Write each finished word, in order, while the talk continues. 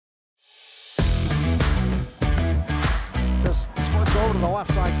the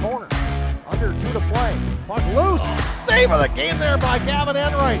left side corner. Under 2 to play. Puck loose. Save of the game there by Gavin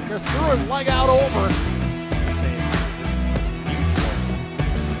Enright. Just threw his leg out over.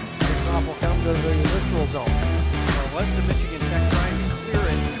 Face-off will come to the neutral zone. Was the Michigan Tech trying to clear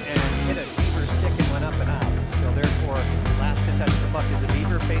it and hit a Beaver stick and went up and out. So therefore, last to touch the puck is a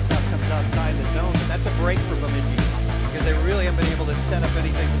Beaver. Face-off comes outside the zone, but that's a break for Bemidji because they really haven't been able to set up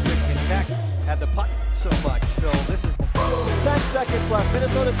anything with Michigan Tech. Had the puck so much. So this is 10 seconds left.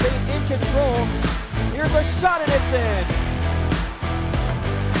 Minnesota State in control. Here's a shot and it's in.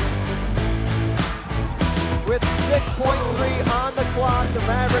 With 6.3 on the clock, the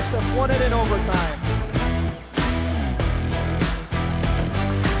Mavericks have won it in overtime.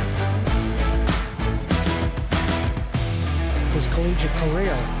 His collegiate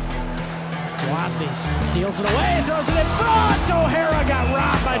career. Wozni steals it away and throws it in front. O'Hara got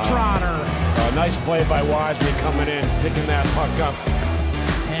robbed by Trotter. Nice play by Wozni coming in, picking that puck up.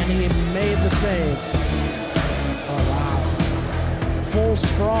 And he made the save. Oh, wow. Full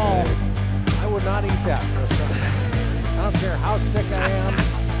sprawl. I would not eat that, Krista. I don't care how sick I am.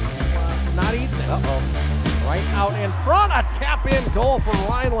 Not eating it. Uh-oh. Right out in front. A tap-in goal for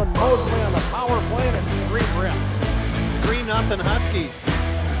Ryland Mosley on the power play, and it's 3-rip. 3-0 Huskies.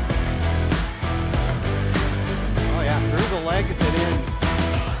 Oh yeah, through the legs and in.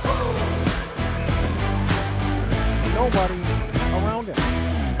 Nobody